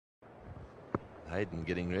Hayden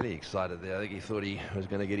getting really excited there. I think he thought he was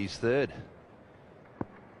going to get his third.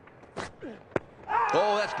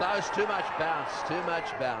 Oh, that's close. Too much bounce. Too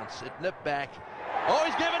much bounce. It nipped back. Oh,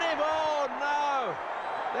 he's given him. Oh, no.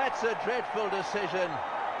 That's a dreadful decision.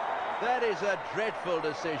 That is a dreadful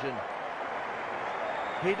decision.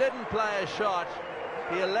 He didn't play a shot.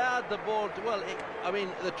 He allowed the ball to, well, I mean,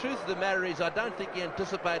 the truth of the matter is I don't think he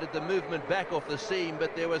anticipated the movement back off the seam,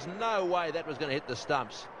 but there was no way that was going to hit the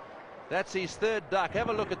stumps. That's his third duck. Have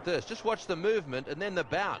a look at this. Just watch the movement and then the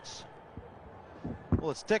bounce.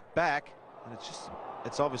 Well, it's decked back, and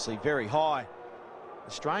it's obviously very high.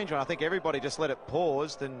 A strange one. I think everybody just let it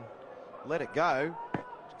pause and let it go,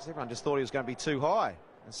 because everyone just thought he was going to be too high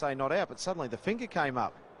and say not out, but suddenly the finger came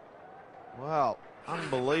up. Well,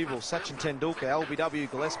 unbelievable. Sachin Tendulkar,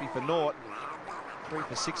 LBW, Gillespie for naught. 3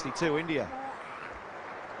 for 62, India.